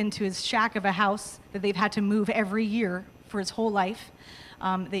into his shack of a house that they've had to move every year for his whole life.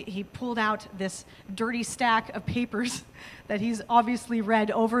 He pulled out this dirty stack of papers that he's obviously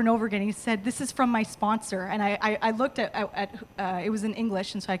read over and over again. He said, "This is from my sponsor." And I looked at it was in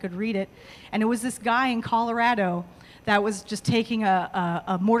English, and so I could read it. And it was this guy in Colorado that was just taking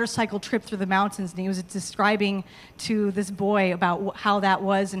a motorcycle trip through the mountains, and he was describing to this boy about how that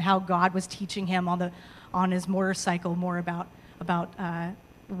was and how God was teaching him on his motorcycle more about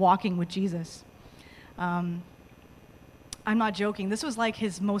walking with Jesus. I'm not joking. This was like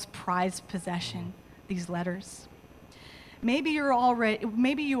his most prized possession, these letters. Maybe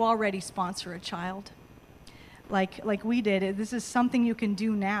you already sponsor a child, like we did. This is something you can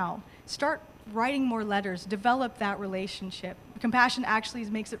do now. Start writing more letters, develop that relationship. Compassion actually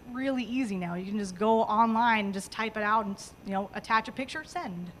makes it really easy now. You can just go online and just type it out and attach a picture,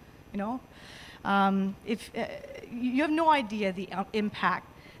 send. If you have no idea the impact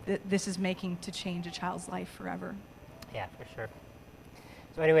that this is making to change a child's life forever. Yeah, for sure.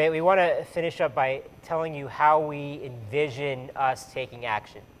 So anyway, we want to finish up by telling you how we envision us taking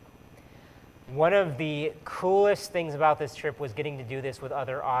action. One of the coolest things about this trip was getting to do this with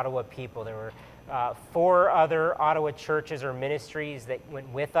other Ottawa people. There were 4 other Ottawa churches or ministries that went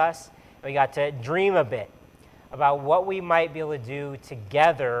with us. And we got to dream a bit about what we might be able to do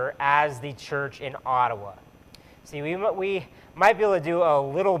together as the church in Ottawa. See, we might be able to do a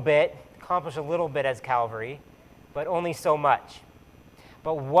little bit, accomplish a little bit as Calvary, but only so much.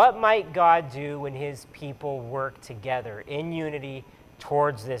 But what might God do when his people work together in unity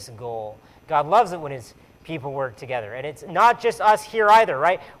towards this goal? God loves it when his people work together. And it's not just us here either,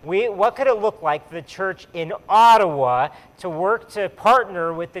 right? What could it look like for the church in Ottawa to work to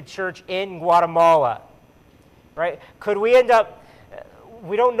partner with the church in Guatemala? Right? Could we end up,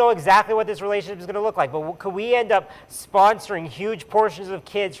 we don't know exactly what this relationship is going to look like, but could we end up sponsoring huge portions of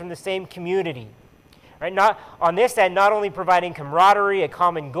kids from the same community? Right? Not on this end, not only providing camaraderie, a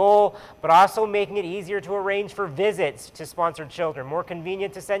common goal, but also making it easier to arrange for visits to sponsored children, more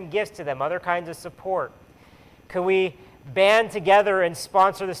convenient to send gifts to them, other kinds of support. Could we band together and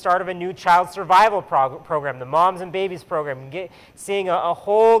sponsor the start of a new child survival program, the Moms and Babies program, seeing a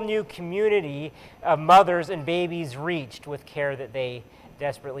whole new community of mothers and babies reached with care that they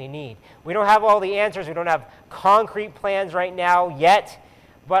desperately need? We don't have all the answers. We don't have concrete plans right now yet,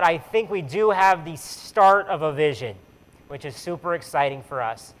 but I think we do have the start of a vision, which is super exciting for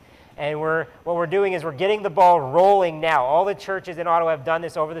us. And what we're doing is we're getting the ball rolling now. All the churches in Ottawa have done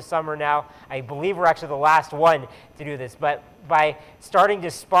this over the summer now. I believe we're actually the last one to do this, but by starting to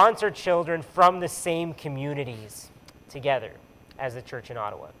sponsor children from the same communities together as the church in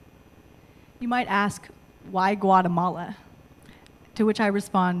Ottawa. You might ask, why Guatemala? To which I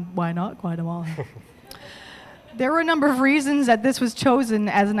respond, why not Guatemala? There were a number of reasons that this was chosen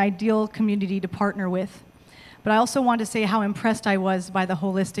as an ideal community to partner with. But I also want to say how impressed I was by the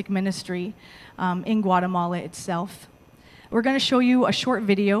holistic ministry in Guatemala itself. We're going to show you a short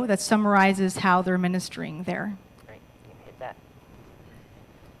video that summarizes how they're ministering there. Great, you can hit that.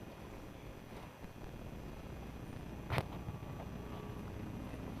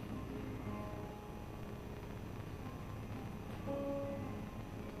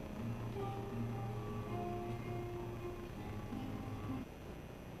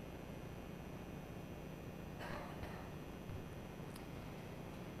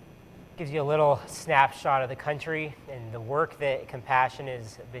 Gives you a little snapshot of the country and the work that Compassion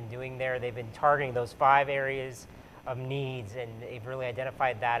has been doing there. They've been targeting those 5 areas of needs, and they've really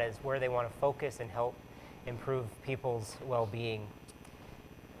identified that as where they want to focus and help improve people's well-being.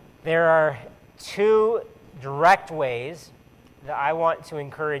 There are 2 direct ways that I want to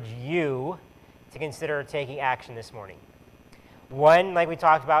encourage you to consider taking action this morning. One, like we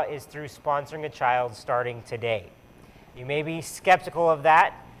talked about, is through sponsoring a child starting today. You may be skeptical of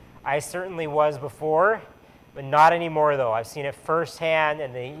that. I certainly was before, but not anymore though. I've seen it firsthand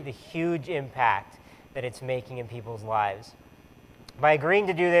and the huge impact that it's making in people's lives. By agreeing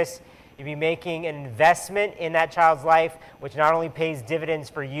to do this, you'll be making an investment in that child's life, which not only pays dividends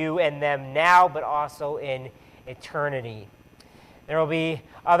for you and them now, but also in eternity. There will be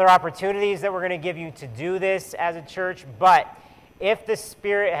other opportunities that we're going to give you to do this as a church, but if the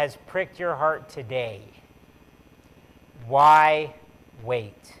Spirit has pricked your heart today, why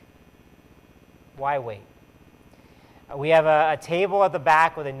wait? Why wait? We have a table at the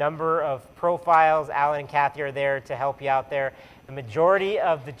back with a number of profiles. Alan and Kathy are there to help you out there. The majority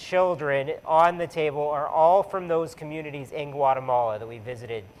of the children on the table are all from those communities in Guatemala that we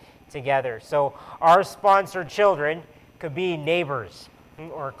visited together. So our sponsored children could be neighbors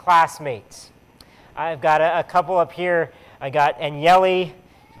or classmates. I've got a couple up here. I got Anyeli,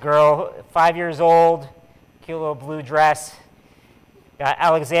 girl, 5 years old, cute little blue dress.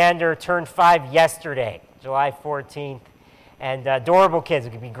 Alexander turned 5 yesterday, July 14th. And adorable kids. It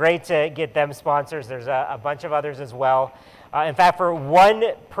could be great to get them sponsors. There's a bunch of others as well. In fact, for one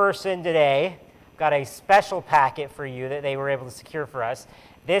person today, got a special packet for you that they were able to secure for us.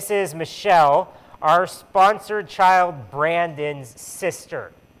 This is Michelle, our sponsored child, Brandon's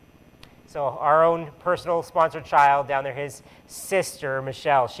sister. So our own personal sponsored child down there, his sister,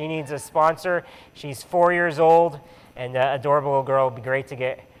 Michelle. She needs a sponsor. She's 4 years old. And adorable little girl. It would be great to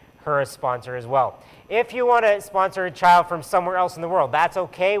get her a sponsor as well. If you want to sponsor a child from somewhere else in the world, that's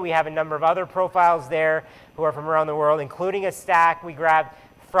okay. We have a number of other profiles there who are from around the world, including a stack we grabbed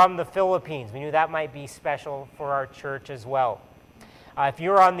from the Philippines. We knew that might be special for our church as well. If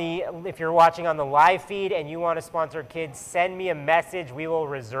you're watching on the live feed and you want to sponsor kids, send me a message. We will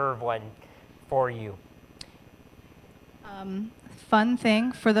reserve one for you. Fun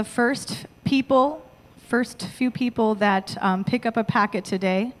thing, for the first few people that pick up a packet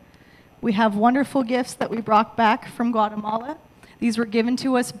today, we have wonderful gifts that we brought back from Guatemala. These were given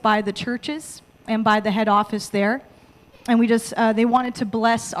to us by the churches and by the head office there. And we they wanted to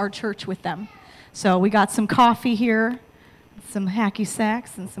bless our church with them. So we got some coffee here, some hacky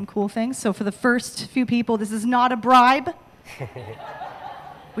sacks, and some cool things. So for the first few people, this is not a bribe.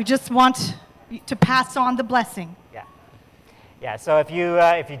 We just want to pass on the blessing. Yeah. So if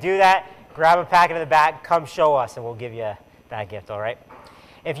you do that, grab a packet in the back, come show us, and we'll give you that gift, all right?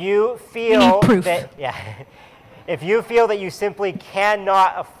 If you feel if you feel that you simply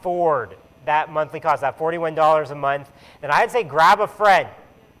cannot afford that monthly cost, that $41 a month, then I'd say grab a friend,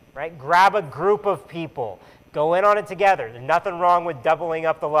 right? Grab a group of people. Go in on it together. There's nothing wrong with doubling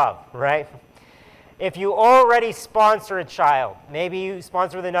up the love, right? If you already sponsor a child, maybe you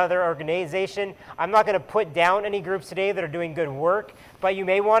sponsor with another organization, I'm not going to put down any groups today that are doing good work, but you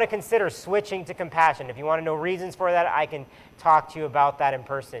may want to consider switching to Compassion. If you want to know reasons for that, I can talk to you about that in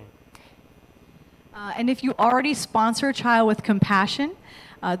person. And if you already sponsor a child with Compassion,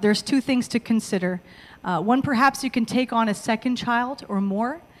 there's two things to consider. One, perhaps you can take on a second child or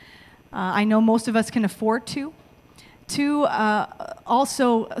more. I know most of us can afford to. Two,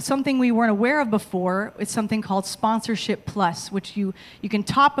 also something we weren't aware of before is something called Sponsorship Plus, which you can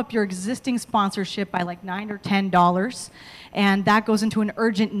top up your existing sponsorship by like $9 or $10, and that goes into an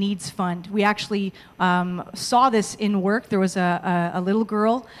urgent needs fund. We actually saw this in work. There was a little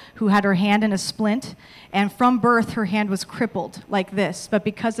girl who had her hand in a splint, and from birth her hand was crippled like this. But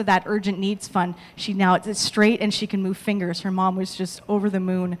because of that urgent needs fund, it's straight and she can move fingers. Her mom was just over the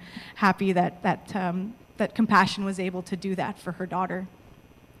moon, happy that Compassion was able to do that for her daughter.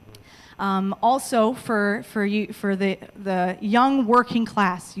 Also, for the young working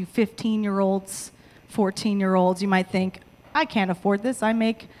class, you 15-year-olds, 14-year-olds, you might think, I can't afford this. I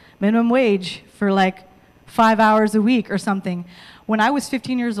make minimum wage for like 5 hours a week or something. When I was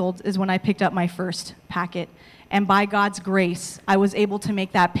 15 years old is when I picked up my first packet, and by God's grace, I was able to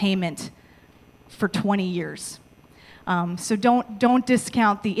make that payment for 20 years. So don't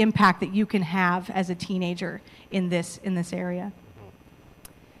discount the impact that you can have as a teenager in this area.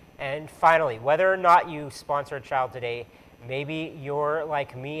 And finally, whether or not you sponsor a child today, maybe you're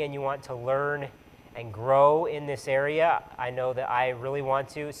like me and you want to learn and grow in this area. I know that I really want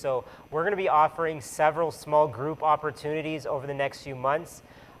to. So we're going to be offering several small group opportunities over the next few months.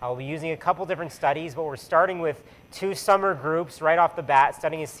 I'll be using a couple different studies, but we're starting with 2 summer groups right off the bat,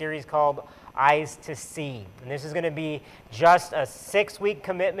 studying a series called Eyes to See. And this is going to be just a 6-week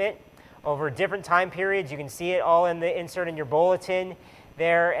commitment over different time periods. You can see it all in the insert in your bulletin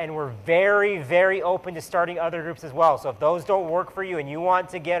there, and we're very, very open to starting other groups as well. So if those don't work for you and you want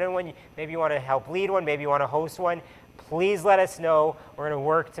to get in one, maybe you want to help lead one, maybe you want to host one, please let us know. We're going to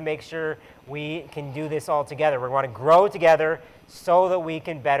work to make sure we can do this all together. We want to grow together so that we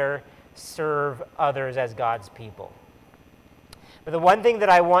can better serve others as God's people. But the one thing that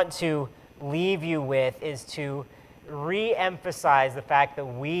I want to leave you with is to re-emphasize the fact that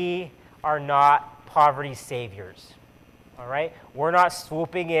we are not poverty saviors. All right? We're not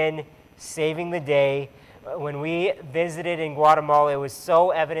swooping in, saving the day. When we visited in Guatemala, it was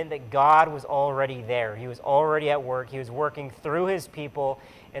so evident that God was already there. He was already at work. He was working through his people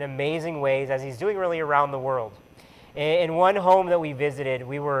in amazing ways, as he's doing really around the world. In one home that we visited,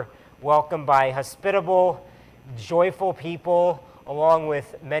 we were welcomed by hospitable, joyful people, along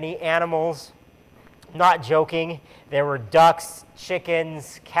with many animals. Not joking, there were ducks,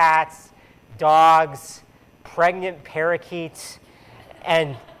 chickens, cats, dogs, pregnant parakeets,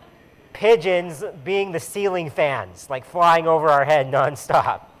 and pigeons being the ceiling fans, like flying over our head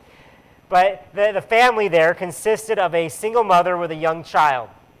nonstop. But the family there consisted of a single mother with a young child,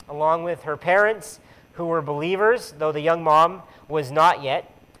 along with her parents, who were believers, though the young mom was not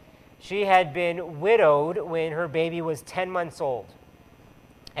yet. She had been widowed when her baby was 10 months old.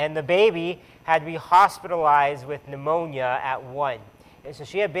 And the baby had to be hospitalized with pneumonia at 1. And so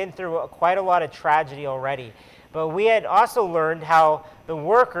she had been through quite a lot of tragedy already. But we had also learned how the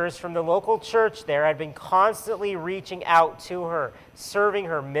workers from the local church there had been constantly reaching out to her, serving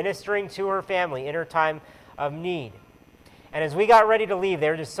her, ministering to her family in her time of need. And as we got ready to leave, they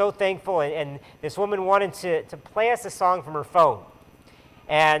were just so thankful. And this woman wanted to play us a song from her phone.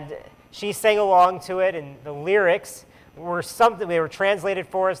 And she sang along to it, and the lyrics were something, they were translated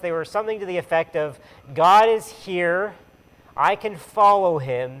for us. They were something to the effect of, God is here, I can follow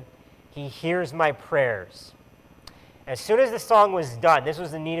him, he hears my prayers. As soon as the song was done, this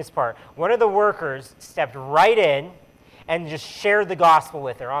was the neatest part, one of the workers stepped right in and just shared the gospel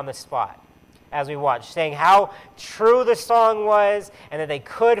with her on the spot as we watched, saying how true the song was and that they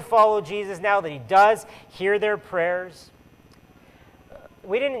could follow Jesus now, that he does hear their prayers.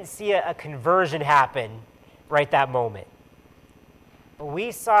 We didn't see a conversion happen right that moment. But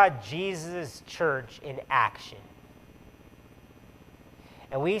we saw Jesus' church in action.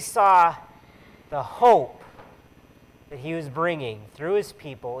 And we saw the hope that he was bringing through his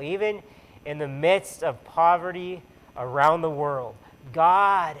people, even in the midst of poverty around the world.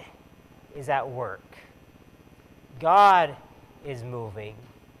 God is at work. God is moving.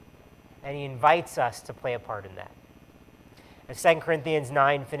 And he invites us to play a part in that. As 2 Corinthians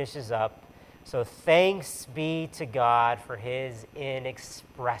 9 finishes up, so thanks be to God for his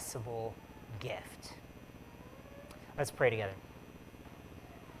inexpressible gift. Let's pray together.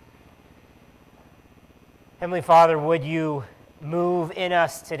 Heavenly Father, would you move in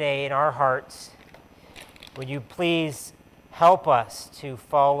us today, in our hearts, Would you please help us to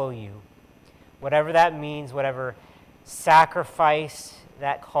follow you, whatever that means, whatever sacrifice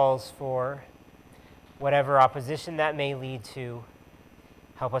that calls for, whatever opposition that may lead to.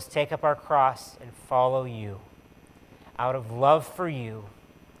 Help us take up our cross and follow you out of love for you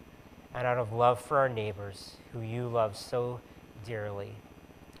and out of love for our neighbors who you love so dearly.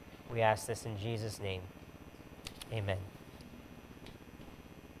 We ask this in Jesus' name. Amen.